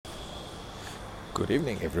Good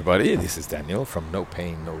evening, everybody. This is Daniel from No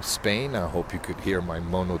Pain, No Spain. I hope you could hear my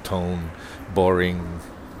monotone, boring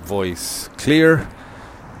voice clear.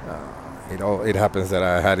 It happens that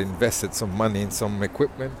I had invested some money in some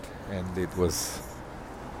equipment, and it was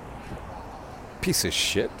piece of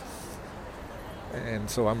shit. And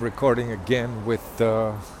so I'm recording again with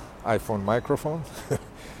the iPhone microphone,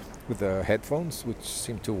 with the headphones, which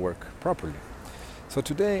seem to work properly. So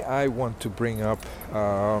today I want to bring up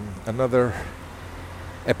another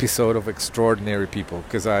episode of Extraordinary People,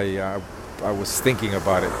 because I was thinking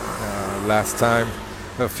about it last time,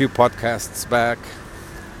 a few podcasts back.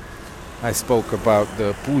 I spoke about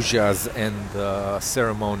the pujas and the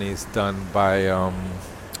ceremonies done by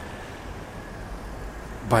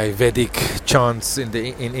Vedic chants in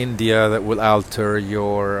India that will alter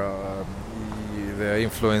the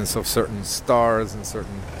influence of certain stars and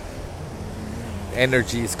certain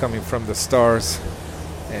energies coming from the stars.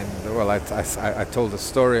 And well, I told the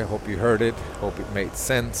story. I hope you heard it. Hope it made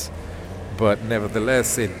sense. But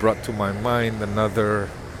nevertheless, it brought to my mind another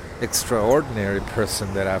extraordinary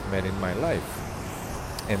person that I've met in my life.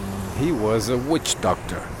 And he was a witch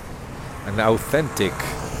doctor, an authentic,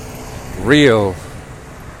 real,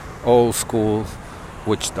 old school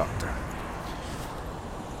witch doctor.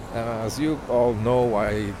 As you all know,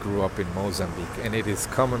 I grew up in Mozambique, and it is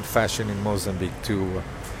common fashion in Mozambique to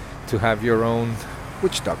have your own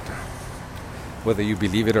witch doctor. Whether you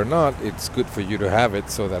believe it or not, it's good for you to have it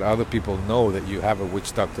so that other people know that you have a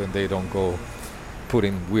witch doctor and they don't go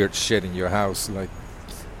putting weird shit in your house like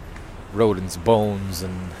rodents' bones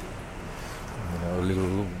and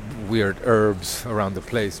little weird herbs around the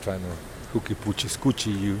place trying to hooky poochie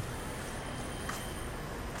scoochie you.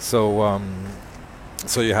 So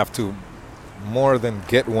you have to, more than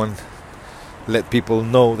get one, let people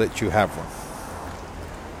know that you have one.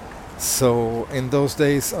 So in those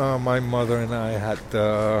days, my mother and I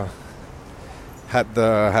had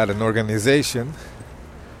an organization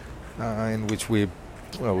in which we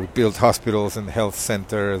built hospitals and health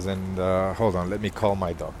centers. And hold on, let me call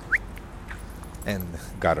my dog. And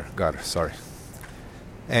got her. Sorry.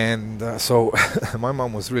 And so my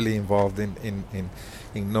mom was really involved in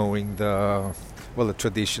knowing the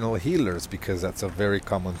traditional healers, because that's a very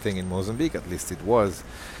common thing in Mozambique. At least it was.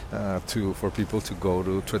 For people to go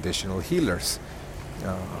to traditional healers.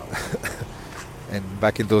 And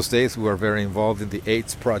back in those days, we were very involved in the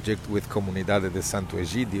AIDS project with Comunidade de Santo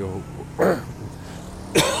Egidio,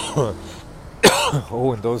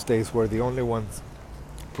 who in those days were the only ones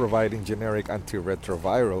providing generic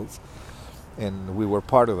antiretrovirals. And we were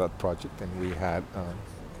part of that project, and we had,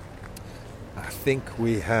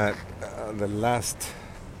 the last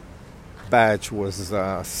batch was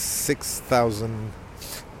 6,000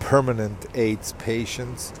 permanent AIDS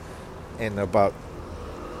patients, and a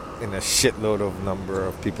shitload of number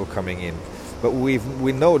of people coming in. But we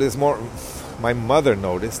noticed more. My mother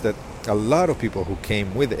noticed that a lot of people who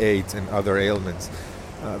came with AIDS and other ailments,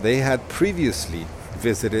 they had previously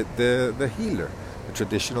visited the healer, the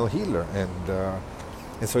traditional healer, and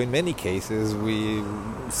so in many cases we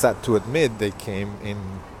sad to admit they came in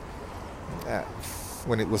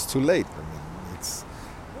when it was too late.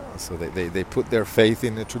 So they put their faith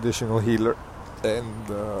in a traditional healer, and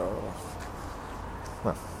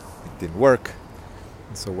it didn't work.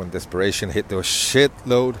 And so when desperation hit the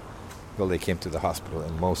shitload, they came to the hospital.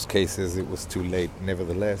 In most cases, it was too late.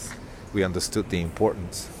 Nevertheless, we understood the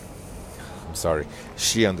importance.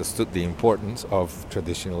 She understood the importance of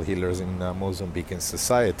traditional healers in Mozambican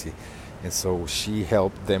society, and so she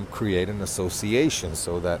helped them create an association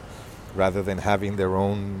so that rather than having their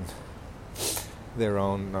own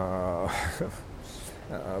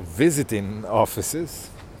visiting offices,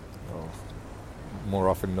 more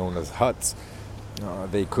often known as huts,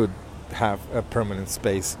 they could have a permanent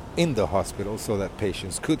space in the hospital so that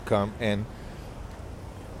patients could come and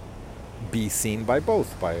be seen by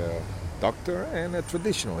both, by a doctor and a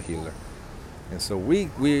traditional healer. And so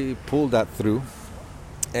we pulled that through,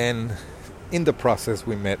 and in the process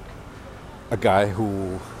we met a guy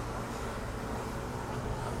who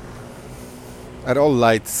at all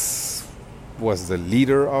lights was the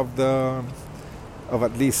leader of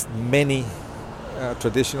at least many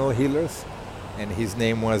traditional healers, and his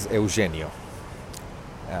name was Eugenio.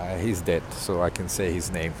 He's dead, so I can say his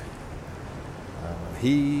name.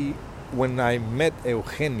 When I met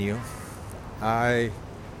Eugenio,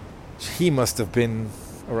 he must have been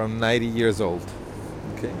around 90 years old.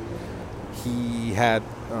 Okay, he had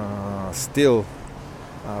still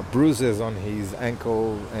bruises on his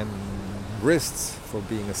ankle and wrists for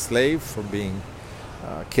being a slave, for being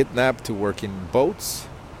kidnapped to work in boats.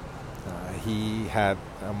 he had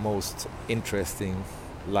a most interesting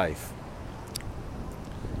life.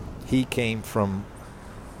 He came from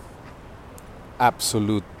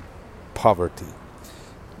absolute poverty.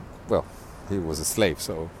 Well, he was a slave,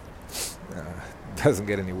 so doesn't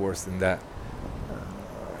get any worse than that.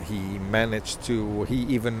 He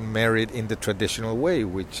even married in the traditional way,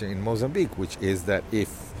 which in Mozambique, which is that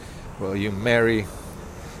if, well, you marry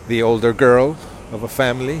the older girl of a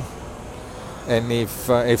family, and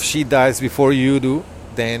if she dies before you do,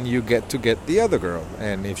 then you get the other girl,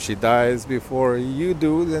 and if she dies before you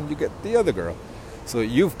do, then you get the other girl. So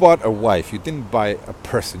you've bought a wife. You didn't buy a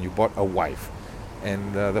person, you bought a wife.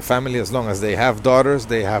 And the family, as long as they have daughters,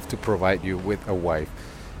 they have to provide you with a wife.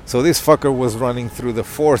 So this fucker was running through the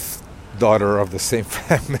fourth daughter of the same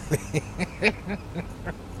family.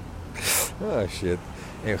 Oh shit,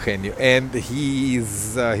 Eugenio. And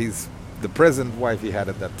he's the present wife he had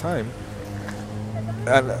at that time.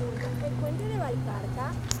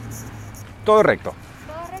 Todo recto.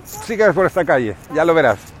 Siga por esta calle. Ya lo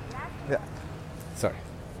verás. Yeah. Sorry,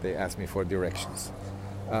 they asked me for directions.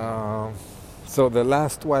 So the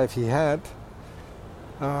last wife he had,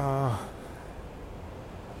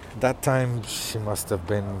 that time she must have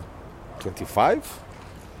been 25.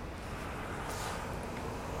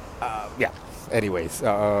 Yeah. Anyways,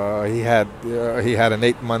 he had an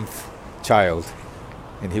 8-month child,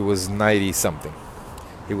 and he was 90 something.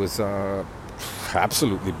 He was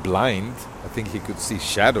absolutely blind. I think he could see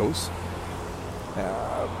shadows.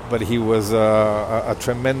 But he was a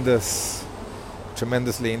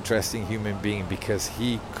tremendously interesting human being, because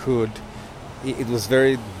it was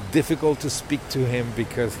very difficult to speak to him,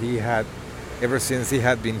 because ever since he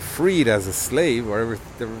had been freed as a slave, or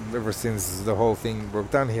ever since the whole thing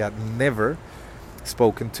broke down, he had never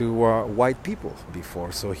spoken to white people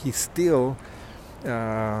before. So he still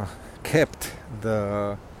kept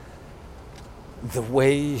the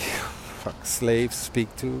way slaves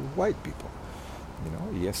speak to white people.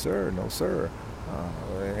 Yes sir, no sir,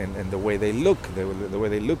 and the way they look, the way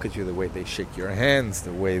they look at you, the way they shake your hands,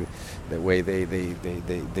 the way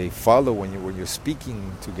they follow when you're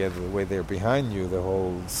speaking together, the way they're behind you, the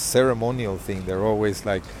whole ceremonial thing. They're always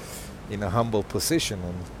like in a humble position,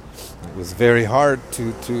 and it was very hard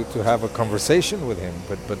to have a conversation with him.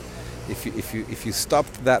 But if you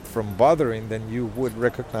stopped that from bothering, then you would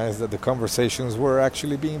recognize that the conversations were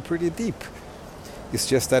actually being pretty deep. It's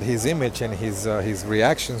just that his image and his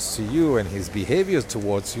reactions to you and his behaviors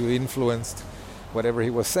towards you influenced whatever he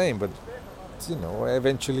was saying. But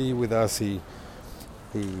eventually with us, he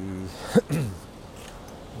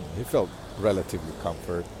felt relatively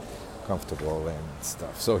comfortable and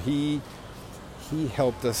stuff. So he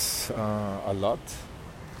helped us a lot.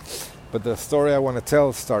 But the story I want to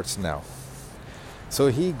tell starts now. So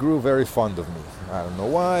he grew very fond of me. I don't know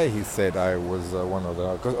why. He said I was one of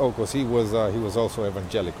the... Because he was also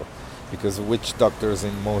evangelical. Because witch doctors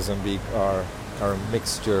in Mozambique are a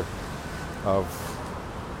mixture of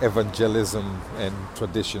evangelism and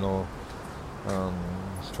traditional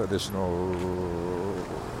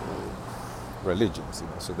religions.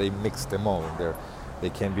 So they mix them all. They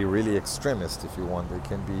can be really extremist if you want. They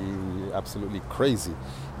can be absolutely crazy.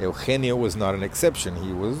 Eugenio was not an exception.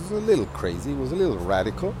 He was a little crazy. He was a little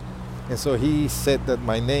radical. And so he said that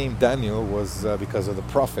my name, Daniel, was because of the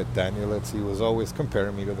prophet Daniel. He was always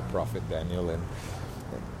comparing me to the prophet Daniel. And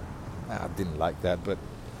I didn't like that, but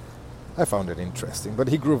I found it interesting. But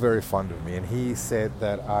he grew very fond of me. And he said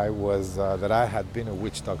that that I had been a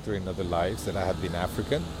witch doctor in other lives, that I had been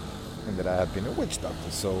African, and that I had been a witch doctor.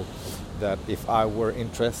 So that if I were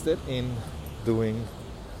interested in doing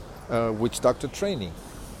witch doctor training,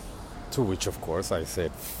 to which of course I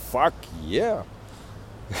said, fuck yeah.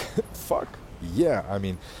 Fuck yeah. I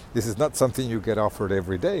mean, this is not something you get offered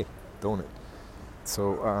every day, don't it?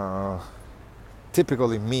 So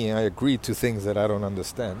typically me, I agree to things that I don't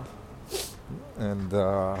understand. And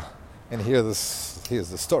here's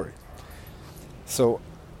the story. So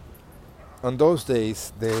on those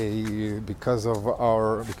days, because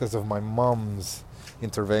of my mom's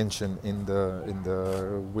intervention in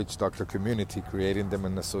the witch doctor community, creating them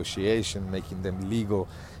an association, making them legal,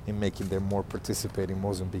 and making them more participating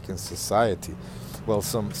Mozambican society. Well,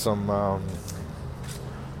 some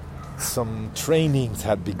trainings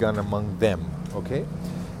had begun among them. Okay,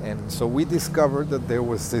 and so we discovered that there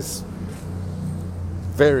was this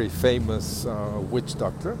very famous witch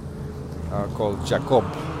doctor called Jacob.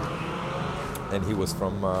 And he was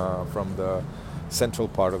from the central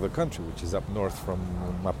part of the country, which is up north from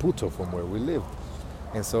Maputo, from where we lived.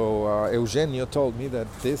 And so Eugenio told me that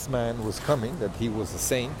this man was coming, that he was a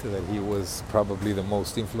saint, that he was probably the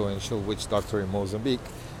most influential witch doctor in Mozambique,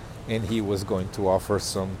 and he was going to offer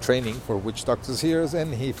some training for witch doctors here,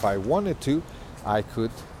 and if I wanted to, I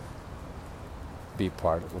could be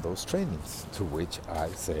part of those trainings, to which I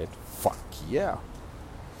said, fuck yeah.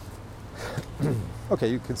 Okay,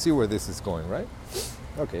 you can see where this is going, right?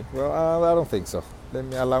 Okay, well, I don't think so.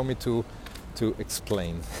 Allow me to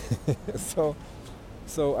explain. So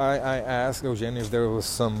I asked Eugenio if there was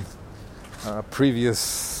some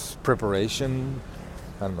previous preparation,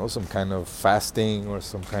 I don't know, some kind of fasting or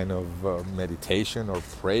some kind of meditation or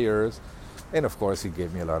prayers. And of course he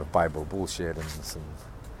gave me a lot of Bible bullshit and some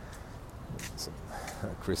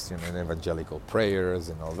Christian and evangelical prayers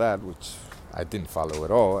and all that, which I didn't follow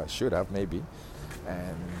at all. I should have, maybe.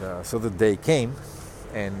 And so the day came,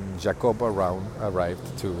 and Jacob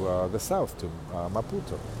arrived to the south, to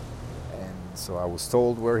Maputo. And so I was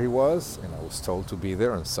told where he was, and I was told to be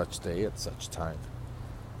there on such day at such time,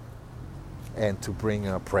 and to bring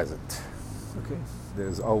a present. Okay,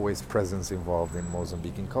 there's always presents involved in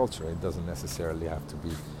Mozambican culture. It doesn't necessarily have to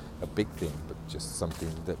be a big thing, but just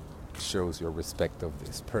something that shows your respect of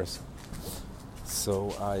this person.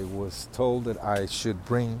 So I was told that I should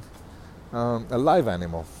bring a live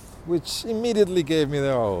animal, which immediately gave me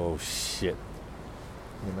the oh shit,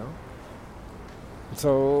 you know.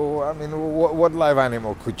 So I mean, what live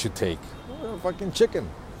animal could you take? Well, fucking chicken.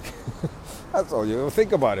 That's all you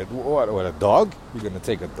think about it. What, a dog? You're gonna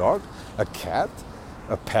take a dog, a cat,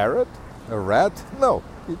 a parrot, a rat? No,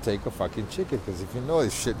 you take a fucking chicken, because if you know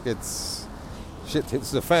if shit hits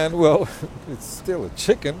the fan, well, it's still a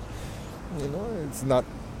chicken. You know, it's not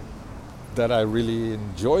that I really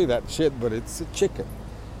enjoy that shit, but it's a chicken.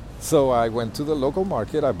 So I went to the local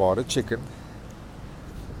market, I bought a chicken,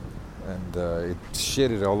 and it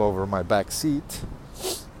shitted all over my back seat.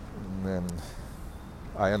 And then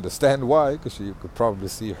I understand why, because you could probably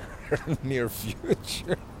see her in the near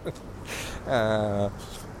future.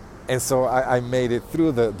 And so I made it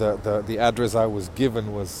through. The address I was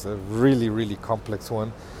given was a really, really complex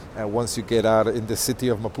one. And once you get out in the city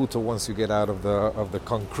of Maputo, once you get out of the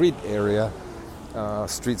concrete area,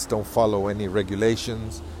 streets don't follow any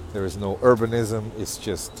regulations. There is no urbanism. It's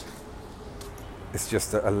just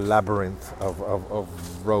a labyrinth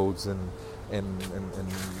of roads and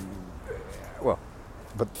well.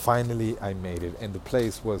 But finally I made it, and the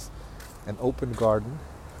place was an open garden,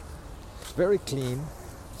 very clean,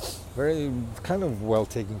 very kind of well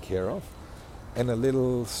taken care of, and a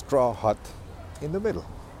little straw hut in the middle,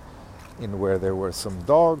 in where there were some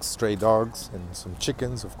dogs, stray dogs, and some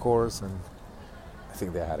chickens, of course, and I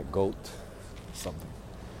think they had a goat or something.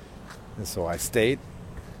 And so I stayed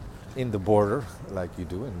in the border, like you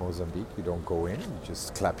do in Mozambique. You don't go in, you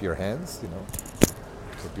just clap your hands, you know,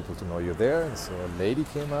 for people to know you're there. And so a lady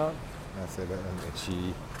came out, and I said, and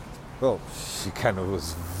she kind of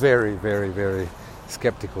was very, very, very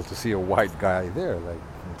skeptical to see a white guy there. Like,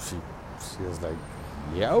 she was like,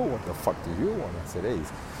 yeah, what the fuck do you want? I said, hey,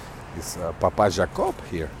 is Papa Jacob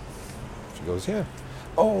here? She goes, yeah.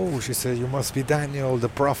 Oh, she said, you must be Daniel, the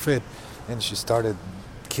prophet. And she started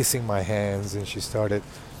kissing my hands, and she started,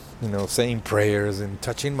 you know, saying prayers and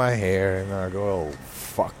touching my hair. And I go, oh,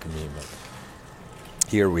 fuck me, man.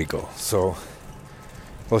 Here we go. So,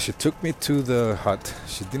 well, she took me to the hut.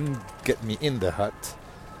 She didn't get me in the hut,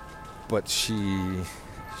 but she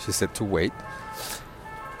said to wait.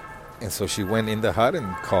 And so she went in the hut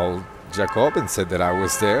and called Jacob and said that I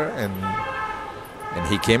was there, and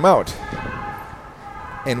he came out.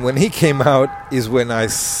 And when he came out is when I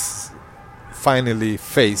finally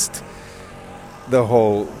faced the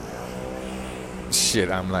whole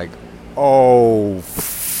shit. I'm like, oh,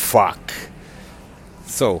 fuck.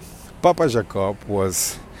 So, Papa Jacob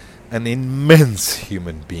was an immense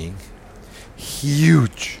human being.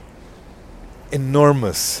 Huge.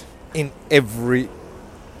 Enormous in every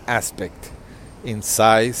aspect. In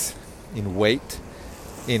size, in weight,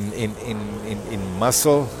 in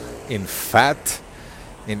muscle, in fat,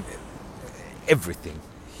 in everything.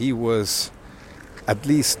 He was at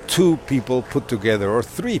least 2 people put together, or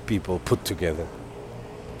 3 people put together.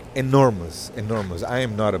 Enormous. I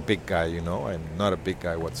am not a big guy, you know. I'm not a big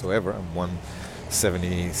guy whatsoever. I'm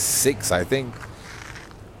 176, I think.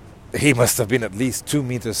 He must have been at least 2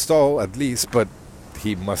 meters tall, at least, but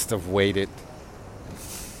he must have weighed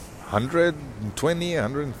 120,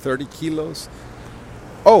 130 kilos.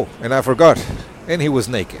 Oh, and I forgot. And he was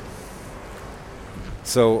naked.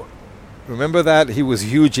 So, remember that? He was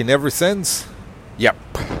huge in every sense? Yep.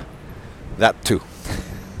 That too.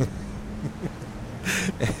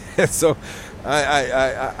 So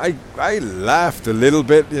I laughed a little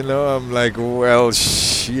bit, you know. I'm like, well,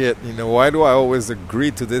 shit, you know, why do I always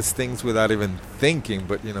agree to these things without even thinking?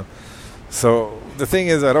 But, you know, So the thing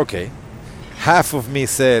is that, okay, half of me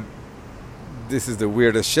said, this is the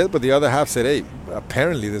weirdest shit, but the other half said, hey,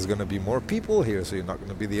 apparently there's going to be more people here, so you're not going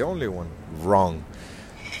to be the only one. Wrong.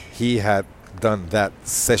 He had done that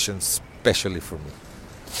session specially for me.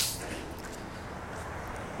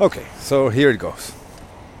 Okay, so here it goes.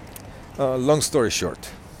 Long story short,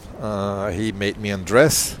 he made me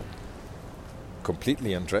undress,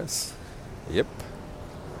 completely undress. Yep.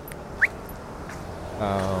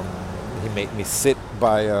 He made me sit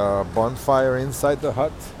by a bonfire inside the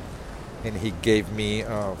hut, and he gave me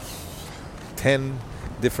 10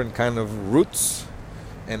 different kind of roots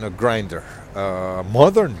and a grinder, a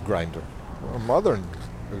modern grinder, a modern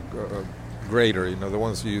grater, you know, the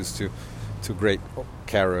ones you use to grate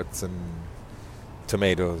carrots and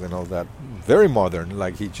tomatoes and all that. Very modern,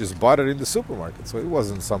 like he just bought it in the supermarket, so it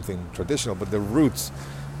wasn't something traditional, but the roots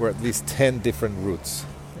were at least 10 different roots.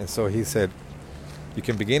 And so he said, you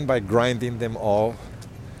can begin by grinding them all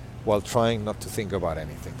while trying not to think about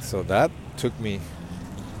anything. So that took me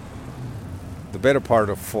the better part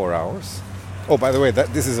of 4 hours. Oh, by the way,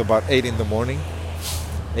 this is about 8 in the morning,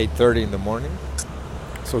 8:30 in the morning.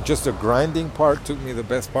 So just the grinding part took me the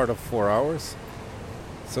best part of 4 hours.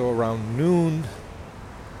 So around noon,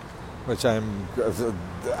 which I'm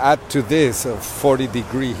add to this a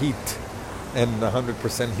 40-degree heat and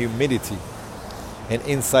 100% humidity, and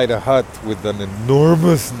inside a hut with an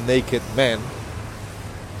enormous naked man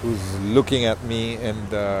who's looking at me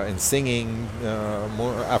and singing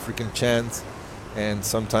more African chants, and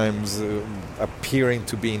sometimes appearing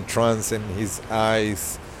to be in trance, and his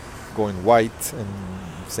eyes going white and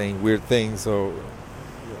saying weird things. So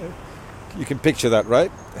you can picture that,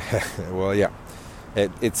 right? Well, yeah,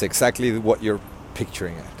 it's exactly what you're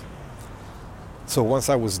picturing it. So once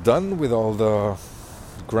I was done with all the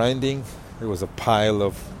grinding, there was a pile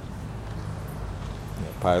of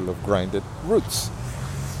grinded roots.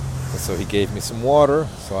 And so he gave me some water,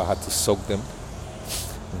 so I had to soak them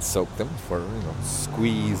for,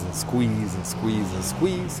 squeeze and squeeze and squeeze and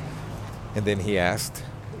squeeze. And then he asked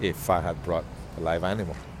if I had brought a live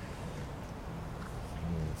animal.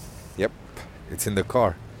 Yep, it's in the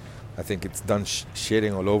car. I think it's done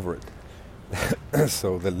shitting all over it.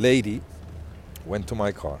 So the lady went to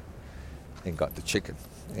my car and got the chicken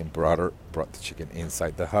and brought the chicken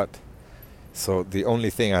inside the hut. So the only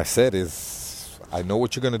thing I said is, I know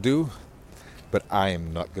what you're going to do, but I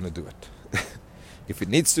am not going to do it. If it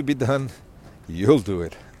needs to be done, you'll do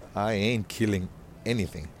it. I ain't killing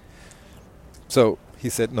anything. So he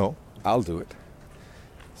said, no, I'll do it.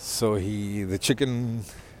 So the chicken,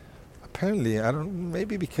 apparently,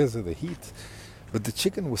 maybe because of the heat, but the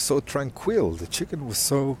chicken was so tranquil. The chicken was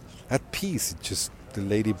so at peace. The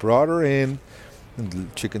lady brought her in, and the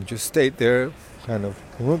chicken just stayed there, kind of,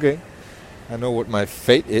 okay, I know what my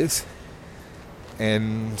fate is.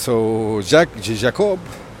 And so Jacob,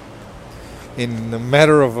 in a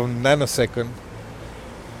matter of a nanosecond,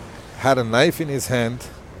 had a knife in his hand,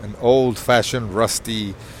 an old-fashioned,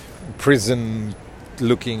 rusty,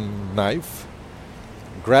 prison-looking knife,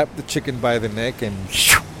 grabbed the chicken by the neck and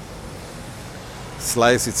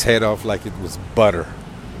sliced its head off like it was butter.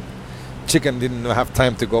 Chicken didn't have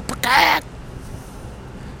time to go.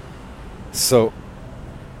 So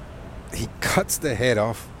he cuts the head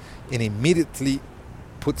off and immediately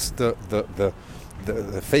puts the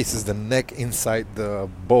faces, the neck, inside the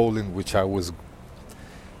bowl in which I was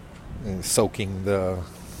soaking the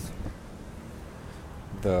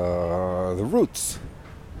roots.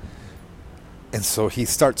 And so he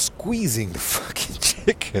starts squeezing the fucking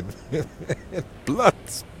chicken and blood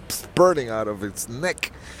spurting out of its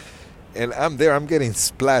neck. And I'm getting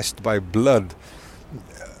splashed by blood.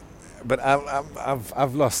 But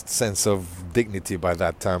I've lost sense of dignity by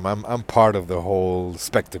that time. I'm part of the whole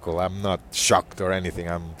spectacle. I'm not shocked or anything.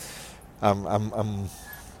 I'm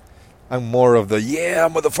more of the, yeah,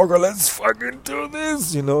 motherfucker, let's fucking do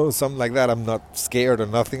this, something like that. I'm not scared or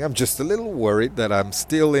nothing. I'm just a little worried that I'm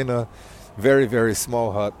still in a very, very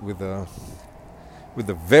small hut with a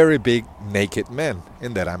very big naked man,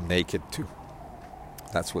 and that I'm naked too.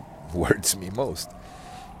 That's what worries me most.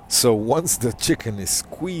 So once the chicken is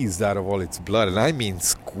squeezed out of all its blood, and I mean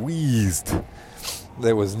squeezed,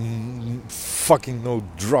 there was fucking no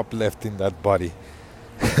drop left in that body.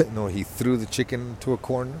 No, he threw the chicken into a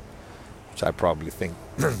corner, which I probably think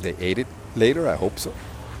they ate it later. I hope so.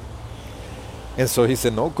 And so he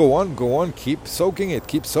said, no, go on, keep soaking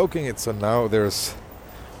it. So now there's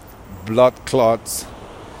blood clots,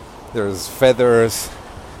 there's feathers,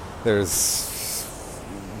 there's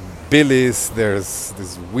billies, there's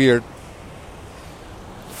this weird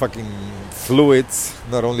fucking fluids,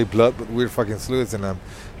 not only blood, but weird fucking fluids, and I'm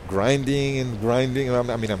grinding and grinding.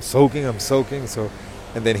 I mean, I'm soaking. So,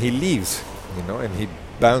 and then he leaves, and he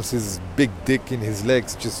bounces his big dick in his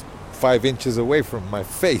legs just 5 inches away from my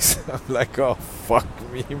face. I'm like, oh, fuck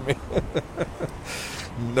me, man.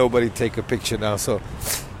 Nobody take a picture now. So,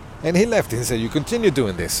 and he left. He said, you continue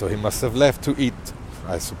doing this. So he must have left to eat,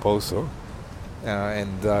 I suppose so.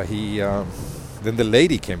 Then the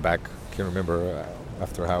lady came back, can't remember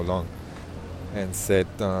after how long, and said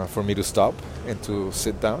for me to stop and to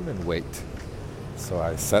sit down and wait. So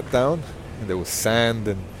I sat down, and there was sand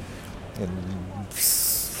and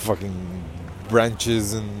fucking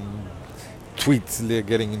branches and twigs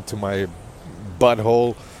getting into my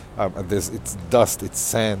butthole. It's dust, it's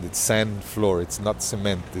sand floor, it's not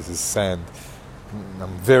cement, this is sand.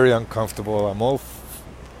 I'm very uncomfortable, I'm all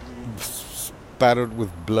spattered with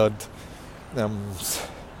blood.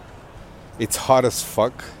 It's hot as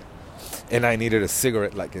fuck, and I needed a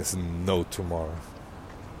cigarette like it's no tomorrow.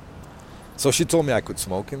 So she told me I could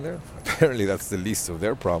smoke in there. Apparently that's the least of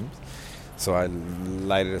their problems. So I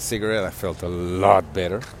lighted a cigarette. I felt a lot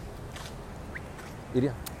better.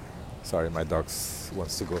 Iria. Sorry, my dog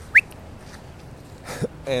wants to go.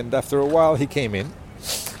 And after a while he came in,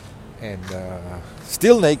 and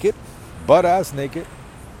still naked, butt-ass naked.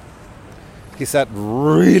 He sat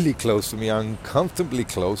really close to me, uncomfortably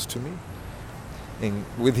close to me, and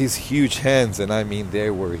with his huge hands, and I mean they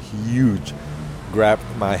were huge,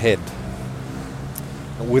 grabbed my head.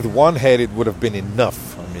 With one hand it would have been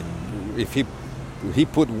enough. I mean, if he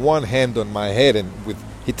put one hand on my head and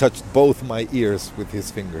he touched both my ears with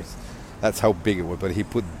his fingers. That's how big it was. But he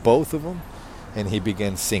put both of them, and he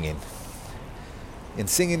began singing. And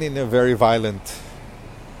singing in a very violent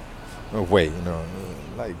way,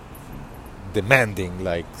 like demanding,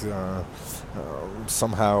 like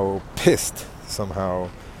somehow pissed, somehow,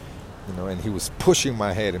 and he was pushing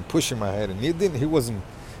my head, and he wasn't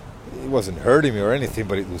hurting me or anything,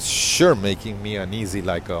 but it was sure making me uneasy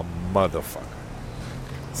like a motherfucker.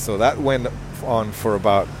 So that went on for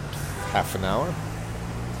about half an hour,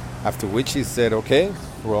 after which he said, okay,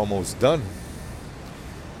 we're almost done.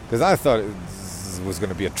 Because I thought it was going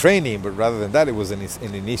to be a training, but rather than that, it was an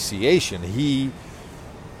initiation.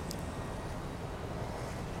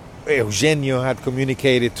 Eugenio had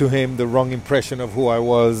communicated to him the wrong impression of who I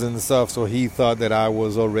was and stuff, so he thought that I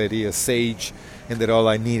was already a sage and that all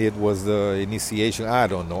I needed was the initiation. I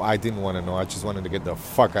don't know. I didn't want to know. I just wanted to get the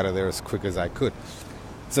fuck out of there as quick as I could.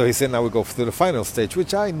 So he said, now we go to the final stage,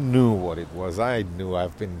 which I knew what it was.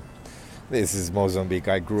 This is Mozambique.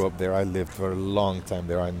 I grew up there. I lived for a long time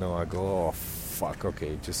there. I know. I go, oh, fuck,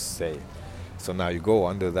 okay, just say. So now you go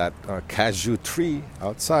under that cashew tree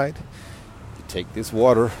outside. You take this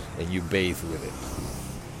water and you bathe with it.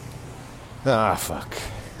 Ah, fuck.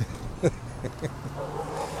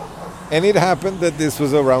 And it happened that this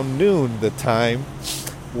was around noon, the time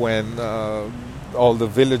when all the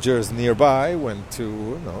villagers nearby went to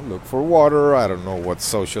look for water. I don't know what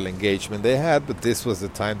social engagement they had, but this was the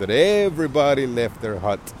time that everybody left their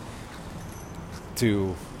hut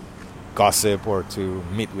to gossip or to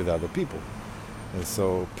meet with other people. And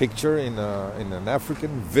so picture in an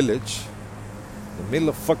African village in the middle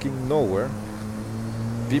of fucking nowhere,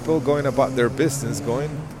 people going about their business,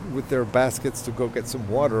 going with their baskets to go get some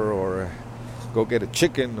water or go get a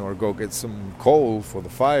chicken or go get some coal for the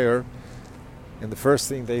fire. And the first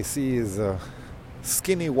thing they see is a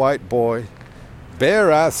skinny white boy,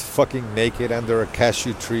 bare ass fucking naked under a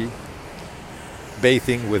cashew tree,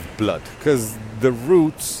 bathing with blood. Because the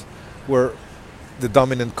roots were, the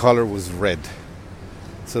dominant color was red.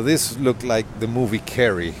 So this looked like the movie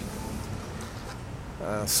Carrie.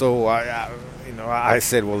 So I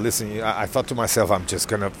said, well, listen, I thought to myself, I'm just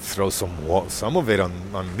going to throw some of it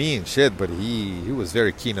on me and shit. But he was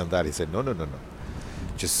very keen on that. He said, no.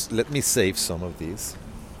 Just let me save some of these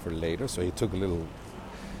for later. So he took a little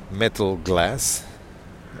metal glass,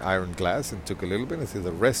 iron glass, and took a little bit. And said,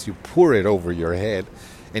 the rest you pour it over your head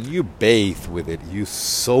and you bathe with it. You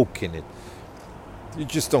soak in it. You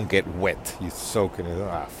just don't get wet. You soak in it.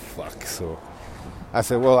 Ah, fuck. So I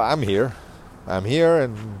said, well, I'm here,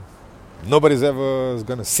 and nobody's ever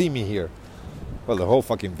going to see me here. Well, the whole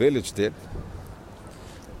fucking village did.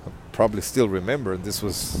 I probably still remember. This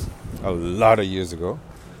was a lot of years ago.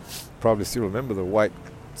 Probably still remember the white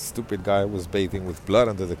stupid guy was bathing with blood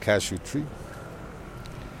under the cashew tree.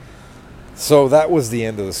 So that was the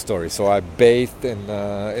end of the story. So I bathed,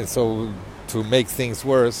 and so to make things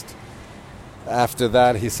worse, after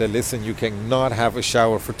that he said, listen, you cannot have a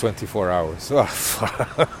shower for 24 hours. Oh,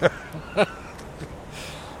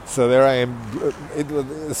 so there I am. It was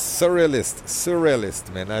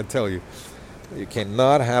surrealist, man, I tell you. You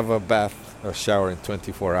cannot have a bath a shower in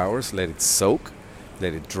 24 hours, let it soak,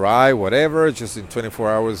 let it dry, whatever, just in 24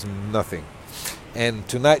 hours, nothing. And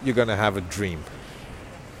tonight you're going to have a dream.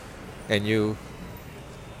 And you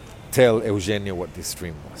tell Eugenio what this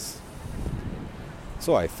dream was.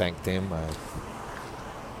 So I thanked him. I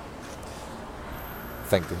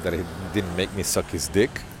thanked him that he didn't make me suck his dick.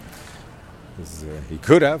 Because he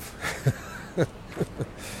could have.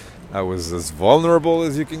 I was as vulnerable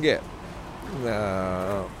as you can get.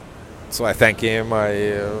 So I thank him.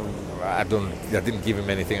 I didn't give him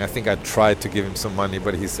anything. I think I tried to give him some money,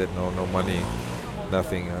 but he said no money,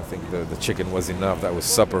 nothing. I think the chicken was enough. That was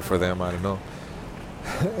supper for them. I don't know.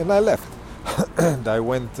 And I left. And I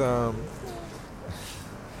went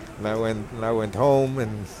home,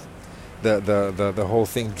 and the whole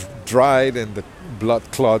thing dried, and the blood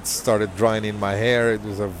clots started drying in my hair. It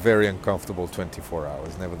was a very uncomfortable 24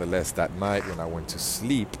 hours. Nevertheless, that night when I went to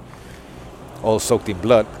sleep, all soaked in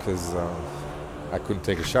blood because I couldn't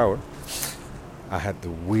take a shower, I had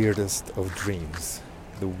the weirdest of dreams.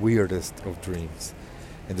 The weirdest of dreams.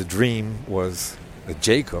 And the dream was that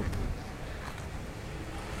Jacob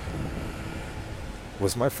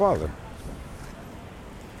was my father.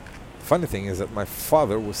 Funny thing is that my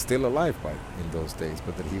father was still alive in those days,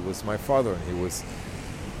 but that he was my father, and he was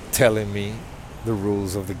telling me the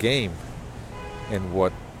rules of the game and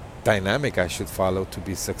what dynamic I should follow to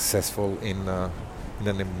be successful in an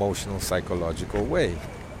emotional, psychological way.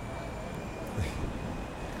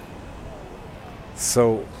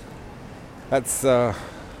 So that's the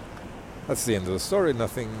end of the story.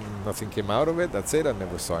 Nothing came out of it. That's it. I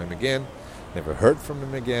never saw him again. Never heard from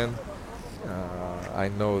him again. I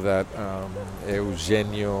know that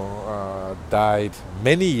Eugenio died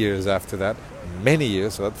many years after that. Many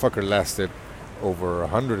years. So that fucker lasted over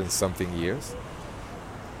 100 and something years.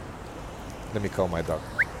 Let me call my dog.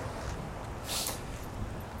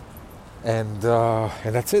 And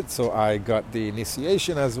that's it. So I got the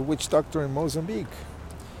initiation as a witch doctor in Mozambique.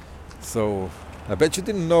 So I bet you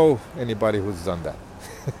didn't know anybody who's done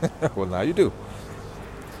that. Well, now you do.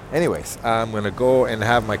 Anyways, I'm going to go and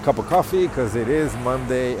have my cup of coffee because it is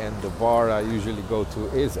Monday and the bar I usually go to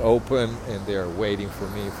is open, and they're waiting for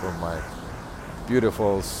me for my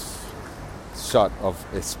beautiful shot of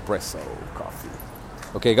espresso coffee.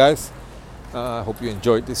 Okay, guys, I hope you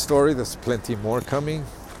enjoyed this story. There's plenty more coming.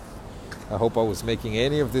 I hope I was making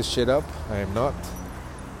any of this shit up. I am not.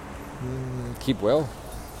 Keep well.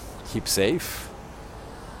 Keep safe.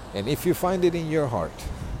 And if you find it in your heart,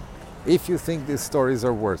 if you think these stories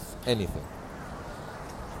are worth anything,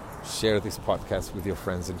 share this podcast with your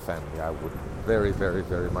friends and family. I would very, very,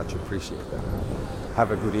 very much appreciate that. Have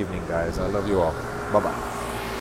a good evening, guys. I love you all. Bye-bye.